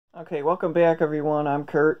Okay, welcome back everyone. I'm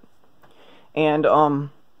Kurt. And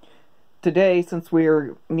today, since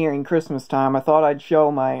we're nearing Christmas time, I thought I'd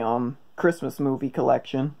show my Christmas movie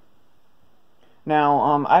collection.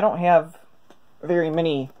 Now, I don't have very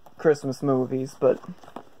many Christmas movies, but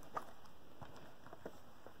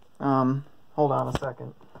hold on a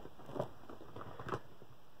second.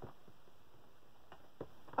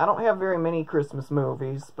 I don't have very many Christmas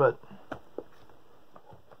movies, but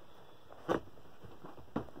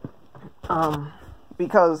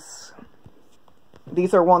because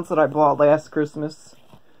these are ones that I bought last Christmas.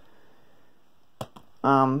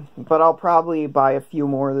 But I'll probably buy a few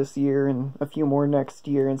more this year and a few more next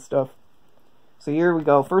year and stuff. So here we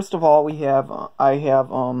go. First of all, I have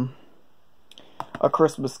A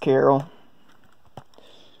Christmas Carol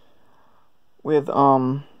with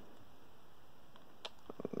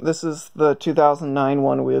this is the 2009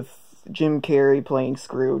 one with Jim Carrey playing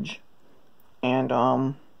Scrooge. And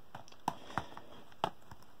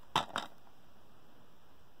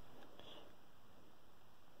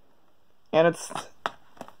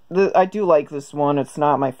I do like this one. It's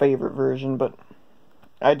not my favorite version, but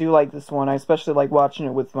I do like this one. I especially like watching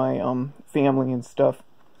it with my family and stuff.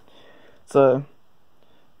 It's a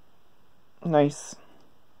nice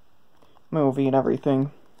movie and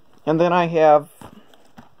everything. And then I have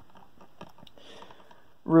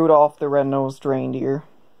Rudolph the Red-Nosed Reindeer.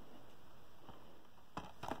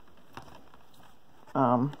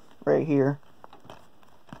 Right here.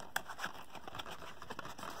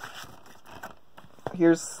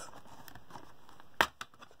 Here's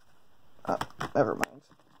never mind.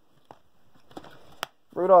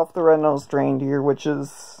 Rudolph the Red-Nosed Reindeer, which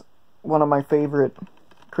is one of my favorite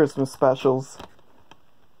Christmas specials.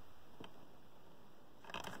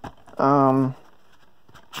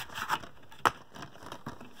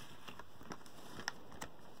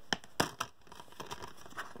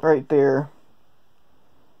 Right there.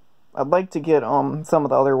 I'd like to get some of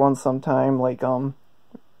the other ones sometime, like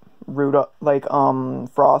Rudolph, like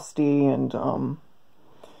Frosty, and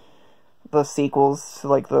the sequels,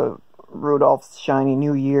 like the Rudolph's Shiny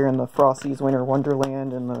New Year and the Frosty's Winter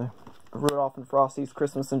Wonderland and the Rudolph and Frosty's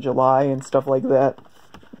Christmas in July and stuff like that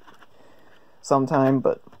sometime.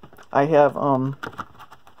 But I have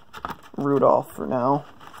Rudolph for now,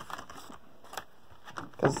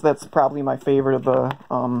 because that's probably my favorite of the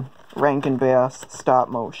Rankin Bass stop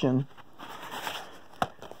motion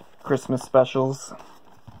Christmas specials.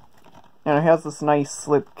 And it has this nice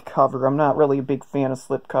slip cover. I'm not really a big fan of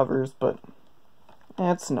slip covers, but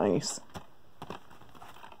it's nice.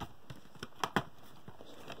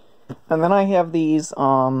 And then I have these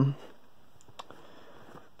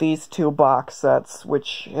two box sets,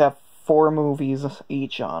 which have 4 movies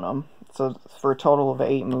each on them. So for a total of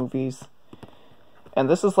 8 movies. And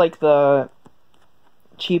this is like the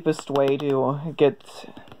cheapest way to get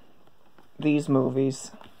these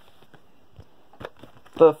movies.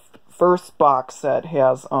 The first box set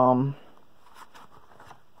has Home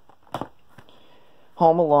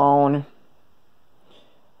Alone,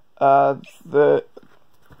 the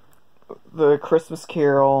Christmas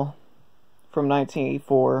Carol from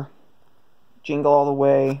 1984, Jingle All the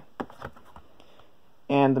Way,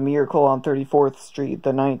 and The Miracle on 34th Street,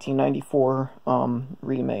 the 1994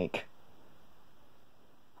 remake.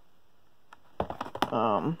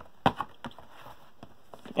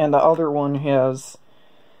 And the other one has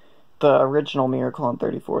the original Miracle on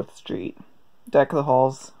 34th Street, Deck of the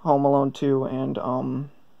Halls, Home Alone 2, and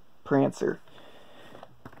Prancer.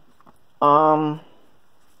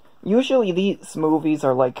 Usually these movies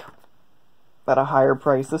are like at a higher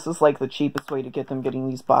price. This is like the cheapest way to get them, getting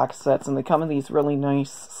these box sets, and they come in these really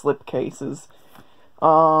nice slip cases.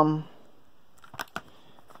 I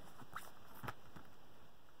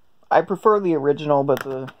prefer the original, but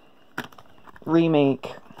the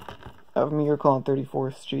remake of Miracle on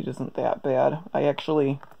 34th Street isn't that bad. I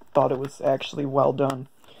actually thought it was actually well done,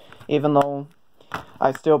 even though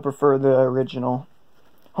I still prefer the original.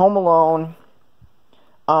 Home Alone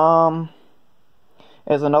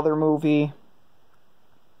is another movie.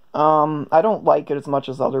 I don't like it as much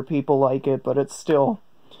as other people like it, but it's still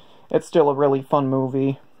a really fun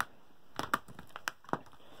movie.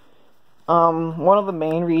 One of the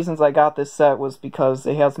main reasons I got this set was because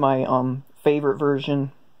it has my favorite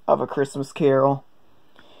version of A Christmas Carol.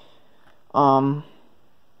 And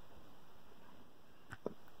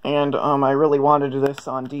I really wanted this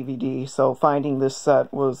on DVD, so finding this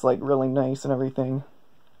set was like really nice and everything.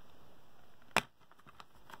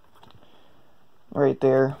 Right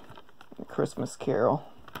there, Christmas Carol.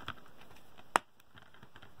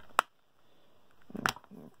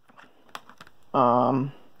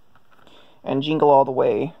 and Jingle All the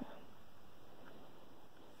Way,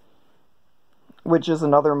 which is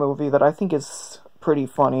another movie that I think is pretty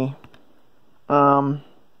funny.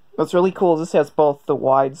 What's really cool is this has both the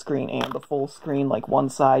widescreen and the full screen. Like, one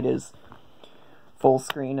side is full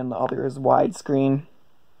screen and the other is widescreen.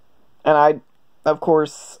 And of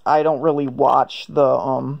course, I don't really watch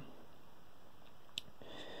the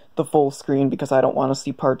full screen because I don't want to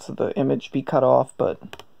see parts of the image be cut off, but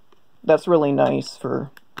that's really nice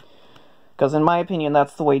because in my opinion,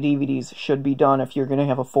 that's the way DVDs should be done. If you're going to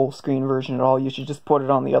have a full screen version at all, you should just put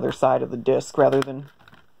it on the other side of the disc rather than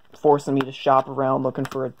forcing me to shop around looking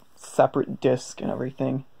for a separate disc and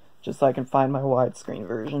everything, just so I can find my widescreen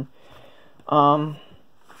version. And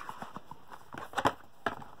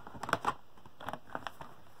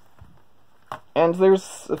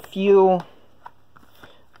there's a few...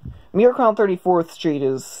 Miracle on 34th Street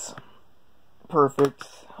is perfect.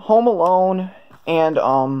 Home Alone and,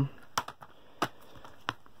 Home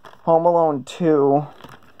Alone 2,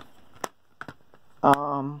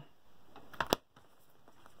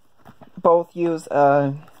 both use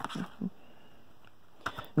a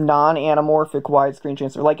non-anamorphic widescreen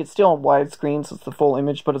transfer. Like, it's still in widescreen, so it's the full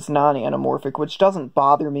image, but it's non-anamorphic, which doesn't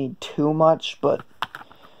bother me too much, but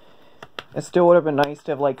it still would have been nice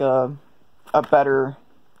to have, like, a better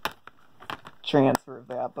transfer of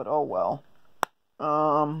that, but oh well.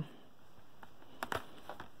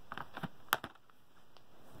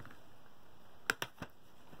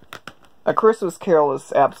 A Christmas Carol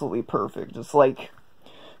is absolutely perfect. It's like,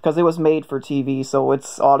 because it was made for TV, so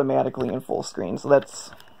it's automatically in full screen, so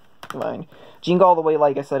that's fine. Jingle All the Way,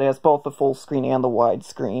 like I said, has both the full screen and the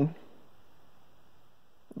widescreen.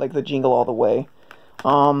 Like the Jingle All the Way.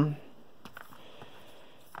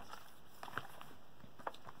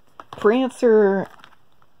 Prancer,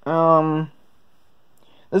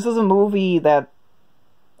 this is a movie that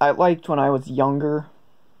I liked when I was younger,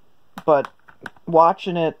 but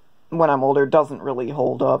watching it when I'm older doesn't really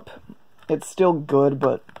hold up. It's still good,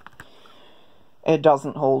 but it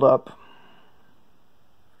doesn't hold up.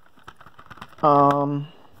 I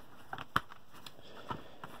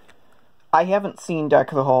haven't seen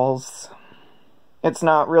Deck of the Halls. It's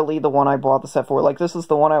not really the one I bought the set for. Like, this is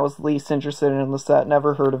the one I was least interested in the set.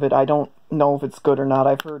 Never heard of it. I don't know if it's good or not.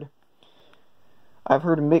 I've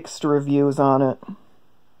heard mixed reviews on it.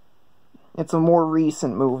 It's a more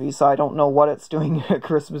recent movie, so I don't know what it's doing in a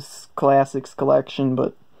Christmas Classics collection,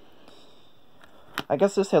 but I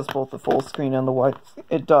guess this has both the full screen and the wide.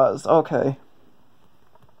 It does. Okay.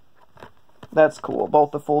 That's cool.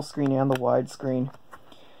 Both the full screen and the widescreen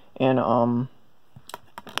in one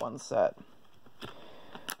set.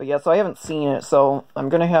 But yeah, so I haven't seen it, so I'm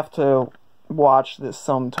gonna have to watch this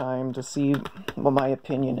sometime to see what my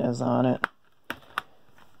opinion is on it.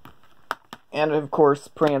 And of course,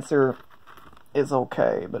 Prancer is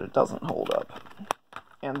okay, but it doesn't hold up.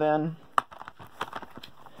 And then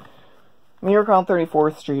Miracle on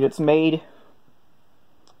 34th Street, it's made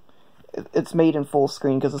in full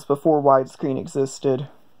screen because it's before widescreen existed.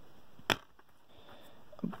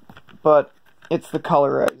 But it's the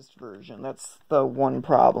colorized version. That's the one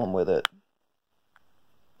problem with it.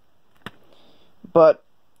 But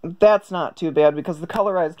that's not too bad because the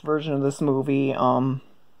colorized version of this movie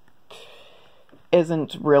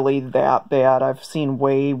isn't really that bad. I've seen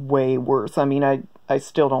way, way worse. I mean, I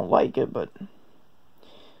still don't like it, but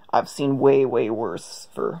I've seen way, way worse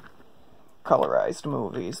for colorized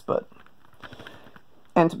movies, but...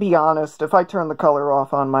 And to be honest, if I turn the color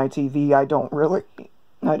off on my TV, it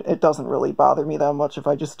doesn't really bother me that much if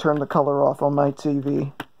I just turn the color off on my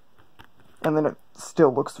TV. And then it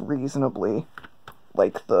still looks reasonably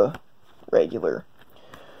like the regular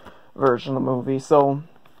version of the movie. So,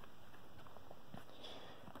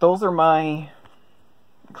 those are my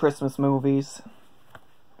Christmas movies.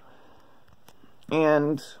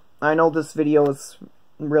 And I know this video is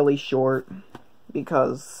really short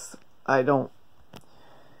because I don't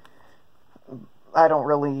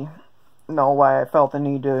really know why I felt the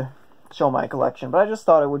need to show my collection, but I just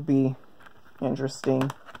thought it would be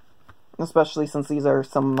interesting, especially since these are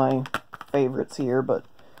some of my favorites here. But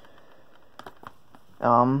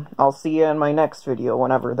I'll see you in my next video,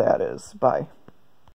 whenever that is. Bye.